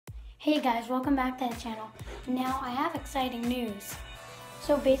Hey guys, welcome back to the channel. Now I have exciting news.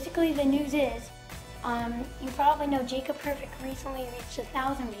 So basically the news is, you probably know Jacob Perfect recently reached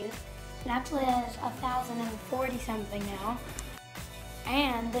 1,000 views. It actually has 1,040 something now.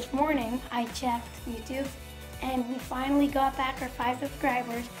 And this morning I checked YouTube and we finally got back our 5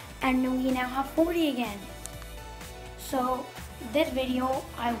 subscribers and we now have 40 again. So this video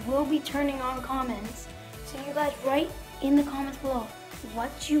I will be turning on comments. So you guys write in the comments below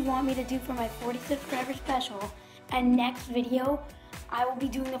what you want me to do for my 40 subscriber special, and next video I will be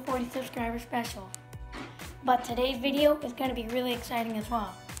doing the 40 subscriber special. But today's video is going to be really exciting as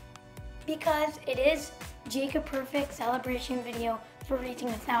well, because it is Jacob Perfect celebration video for reaching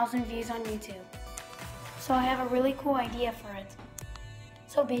 1,000 views on YouTube. So I have a really cool idea for it.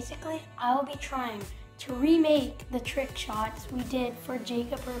 So basically I will be trying to remake the trick shots we did for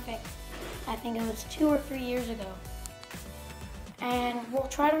Jacob Perfect. I think it was 2 or 3 years ago. And we'll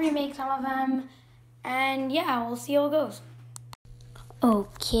try to remake some of them, and yeah, we'll see how it goes.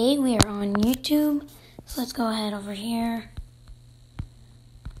 Okay, we are on YouTube, so let's go ahead over here.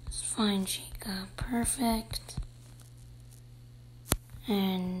 Let's find Jacob Perfect.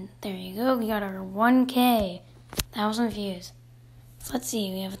 And there you go, we got our 1K, 1,000 views. So let's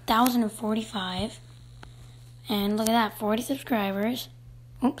see, we have 1,045. And look at that, 40 subscribers.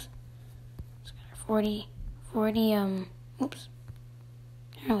 Oops. It's got our 40, oops.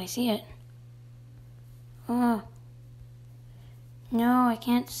 Can't really see it. Oh. No, I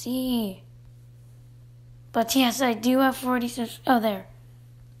can't see. But yes, I do have 40 subs. Oh, there.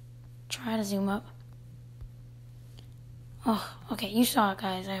 Try to zoom up. Oh, okay, you saw it,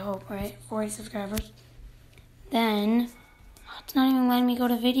 guys, I hope, right? 40 subscribers. Then, it's not even letting me go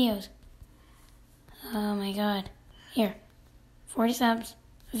to videos. Oh my god. Here. 40 subs.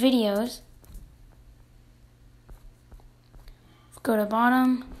 Videos. Go to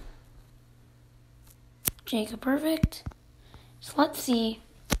bottom, Jacob Perfect. So let's see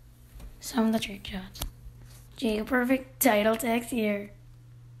some of the trick shots. Jacob Perfect, title text here.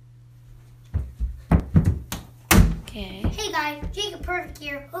 Okay. Hey guys, Jacob Perfect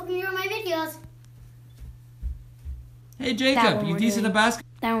here. Hope you enjoy my videos. Hey Jacob, you decent at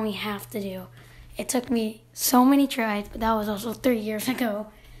basketball? That one we have to do. It took me so many tries, but that was also 3 years ago.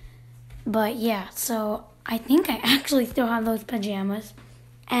 But yeah, so I think I actually still have those pajamas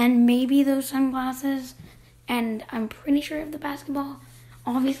and maybe those sunglasses, and I'm pretty sure I have the basketball.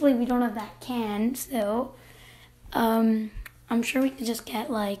 Obviously we don't have that can, so I'm sure we could just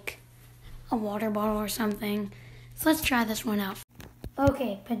get like a water bottle or something. So let's try this one out.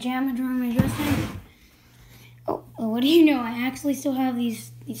 Okay, pajama drawing my dressing. Oh, what do you know? I actually still have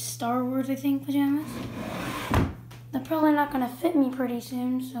these Star Wars, I think, pajamas. They're probably not gonna fit me pretty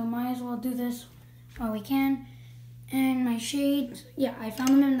soon, so might as well do this while we can. And my shades, yeah, I found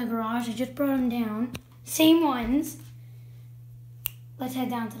them in the garage. I just brought them down. Same ones. Let's head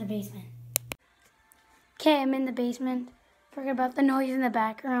down to the basement. Okay, I'm in the basement. Forget about the noise in the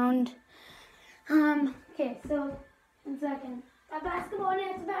background. Okay, so, 1 second. That basketball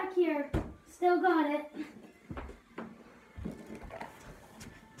net's back here. Still got it.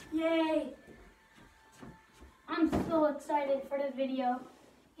 Yay! I'm so excited for this video.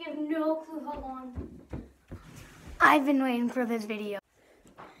 You have no clue how long I've been waiting for this video.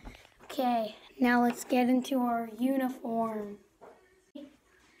 Okay, now let's get into our uniform.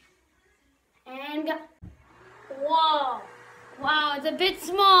 And go. Whoa! Wow, it's a bit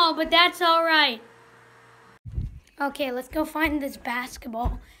small, but that's all right. Okay, let's go find this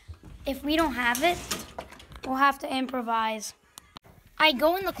basketball. If we don't have it, we'll have to improvise. I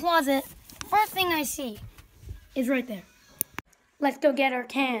go in the closet. First thing I see is right there. Let's go get our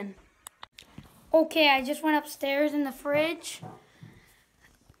can. Okay, I just went upstairs in the fridge.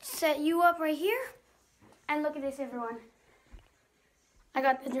 Set you up right here. And look at this, everyone. I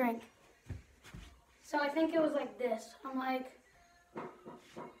got the drink. So I think it was like this. I'm like,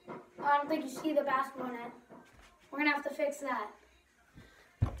 I don't think you see the basketball net. We're gonna have to fix that.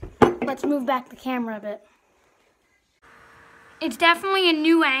 Let's move back the camera a bit. It's definitely a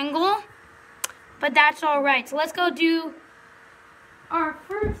new angle, but that's all right. So let's go do our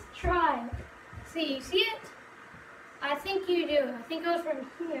first try. See, you see it? I think you do. I think it goes from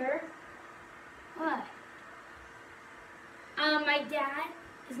here. What? My dad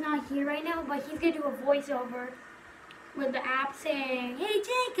is not here right now, but he's gonna do a voiceover with the app saying, "Hey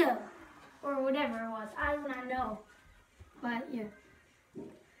Jacob," or whatever it was. I do not know, but yeah.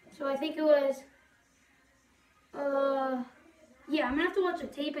 So I think it was, yeah, I'm gonna have to watch the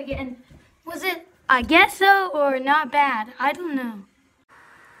tape again. Was it, I guess so, or not bad? I don't know.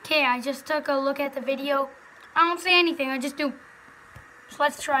 Okay, I just took a look at the video. I don't say anything, I just do So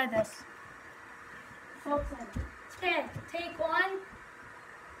let's try this. Okay, take one.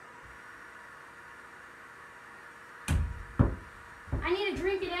 I need to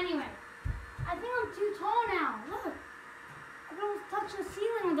drink it anyway. I think I'm too tall now. Look. I can almost touch the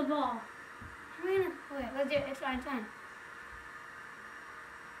ceiling with the ball. Wait, let's do it. It's fine, it's fine.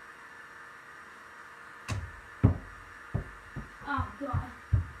 Oh, God.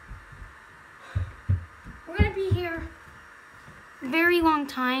 We're going to be here a very long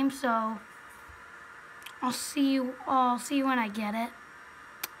time, so I'll see you when I get it.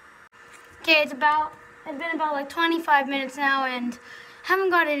 Okay, it's been about like 25 minutes now, and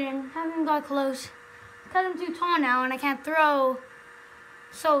haven't got it in, haven't got close. Because I'm too tall now, and I can't throw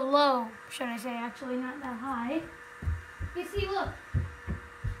so low, should I say, actually, not that high. You see, look,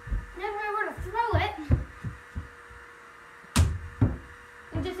 whenever I were to throw it,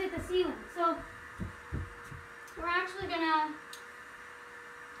 it just hit the ceiling. So we're actually gonna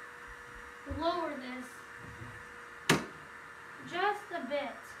lower this just a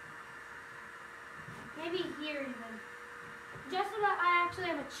bit. Maybe here even. Just so that I actually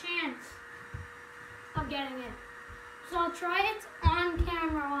have a chance of getting it. So I'll try it on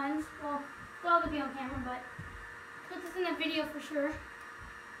camera once. Well, it'll be on camera, but put this in the video for sure.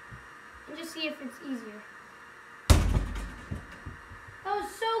 And just see if it's easier. That was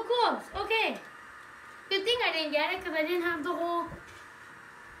so close. Okay. Good thing I didn't get it because I didn't have the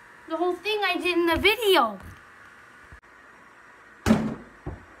whole thing I did in the video.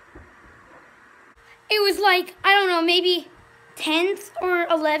 It was like, I don't know, maybe 10th or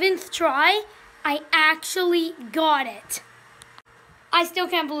 11th try, I actually got it. I still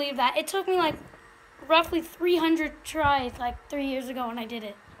can't believe that. It took me like roughly 300 tries like 3 years ago when I did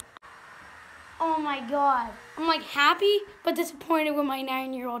it. Oh my God. I'm like happy but disappointed with my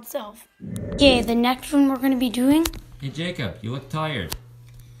 9-year-old self. Okay, the next one we're going to be doing. Hey Jacob, you look tired.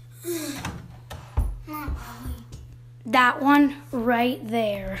 Not really. That one right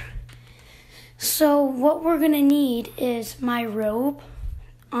there. So what we're gonna need is my robe.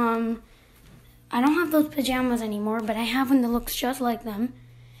 I don't have those pajamas anymore, but I have one that looks just like them.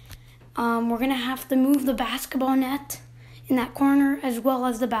 We're gonna have to move the basketball net in that corner as well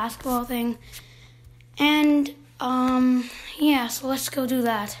as the basketball thing. And yeah, so let's go do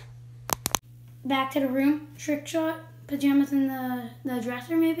that. Back to the room, trick shot, pajamas in the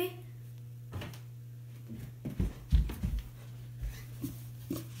dresser maybe.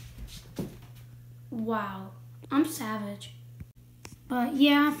 Wow, I'm savage. But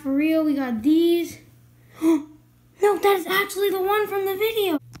yeah, for real, we got these. No, that's actually the one from the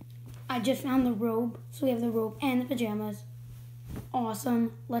video. I just found the robe, so we have the robe and the pajamas.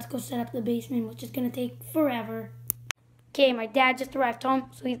 Awesome. Let's go set up the basement, which is gonna take forever. Okay, my dad just arrived home,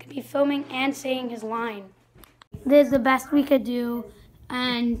 so he's gonna be filming and saying his line. This is the best we could do,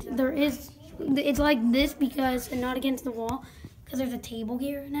 and it's like this because, and not against the wall, because there's a table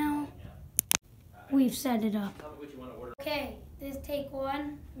here now. We've set it up. Okay, this is take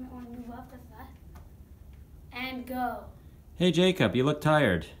one. I might want to move up with that. And go. Hey Jacob, you look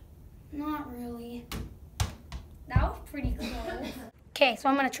tired. Not really. That was pretty close. Okay, so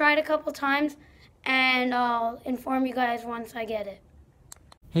I'm going to try it a couple times, and I'll inform you guys once I get it.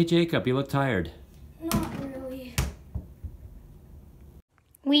 Hey Jacob, you look tired. Not really.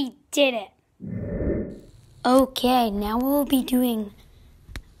 We did it. Okay, now we'll be doing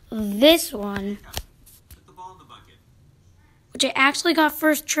this one, Put the ball in the bucket. which I actually got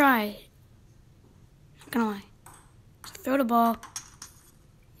first try. Not gonna lie. Just throw the ball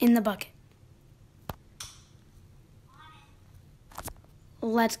in the bucket.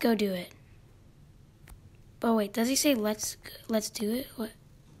 Let's go do it. But wait, does he say let's do it? What?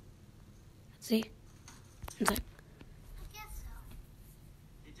 Let's see. One sec. I guess so.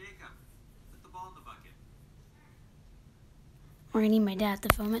 Hey Jacob, put the ball in the bucket. Or I need my dad to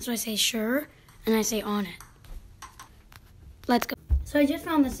film it, so I say sure, and I say on it. Let's go. So I just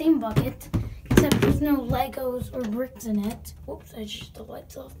found the same bucket, except there's no Legos or bricks in it. Whoops, I just the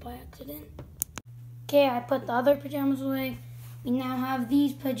lights off by accident. Okay, I put the other pajamas away. We now have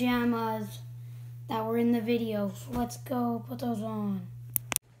these pajamas that were in the video. So let's go put those on.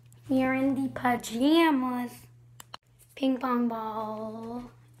 We are in the pajamas. Ping pong ball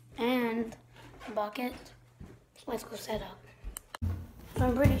and a bucket. So let's go set up. So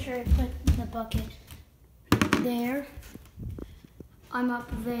I'm pretty sure I put the bucket there. I'm up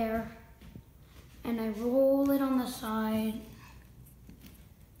there. And I roll it on the side.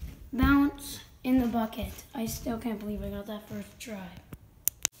 Bounce in the bucket. I still can't believe I got that first try.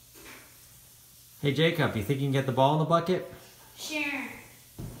 Hey Jacob, you think you can get the ball in the bucket? Sure.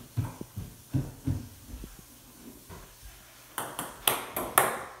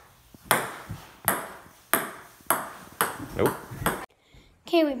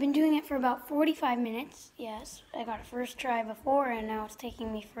 Okay, we've been doing it for about 45 minutes. Yes, I got a first try before and now it's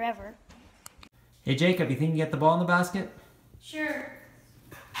taking me forever. Hey Jacob, you think you can get the ball in the basket? Sure.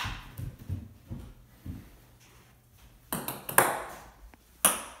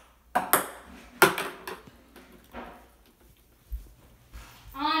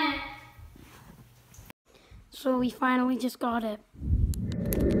 On it. So we finally just got it.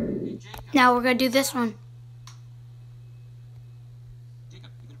 Hey, Jacob. Now we're gonna do this one.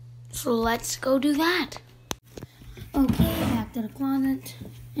 Jacob, you gonna... So let's go do that. Okay, back to the closet.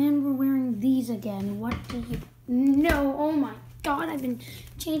 And we're wearing these again. What do you know? Oh my god, I've been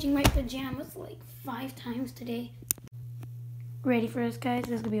changing my pajamas like 5 times today. Ready for this, guys?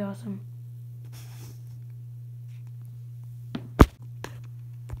 This is gonna be awesome.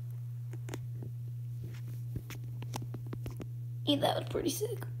 Yeah, that was pretty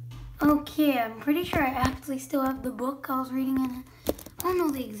sick. Okay, I'm pretty sure I actually still have the book I was reading in it. I don't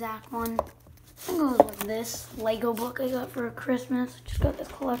know the exact one. I think it was like this Lego book I got for Christmas. Just got this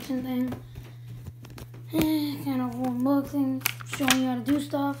collection thing. Kind of old book thing showing you how to do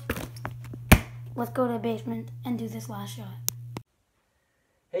stuff. Let's go to the basement and do this last shot.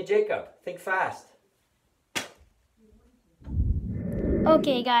 Hey Jacob, think fast.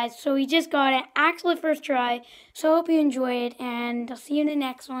 Okay guys, so we just got it. Actually first try. So I hope you enjoyed and I'll see you in the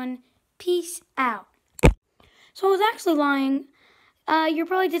next one. Peace out. So I was actually lying. You're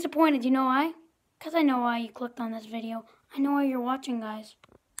probably disappointed. You know why? Because I know why you clicked on this video. I know why you're watching, guys.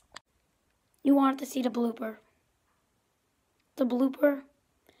 You wanted to see the blooper. The blooper?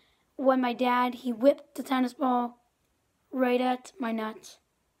 When my dad, he whipped the tennis ball right at my nuts.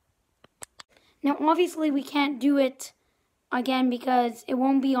 Now, obviously, we can't do it again because it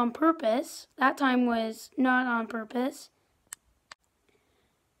won't be on purpose. That time was not on purpose.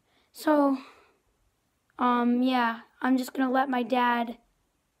 So, yeah, I'm just going to let my dad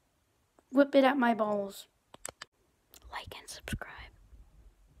whip it at my balls. Like and subscribe.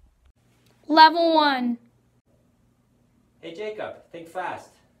 Level 1. Hey Jacob, think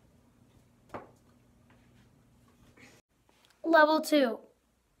fast. Level 2.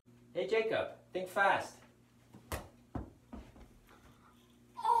 Hey Jacob, think fast.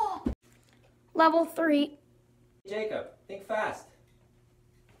 Oh. Level 3. Jacob, think fast.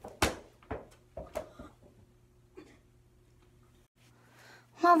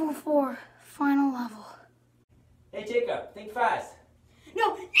 Level 4. Final level. Hey Jacob, think fast.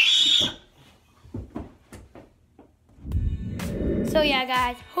 No! So yeah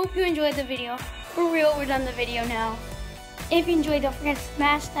guys, hope you enjoyed the video. For real, we're done the video now. If you enjoyed, don't forget to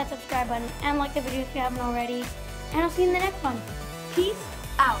smash that subscribe button and like the video if you haven't already. And I'll see you in the next one. Peace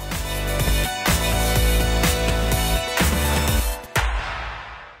out.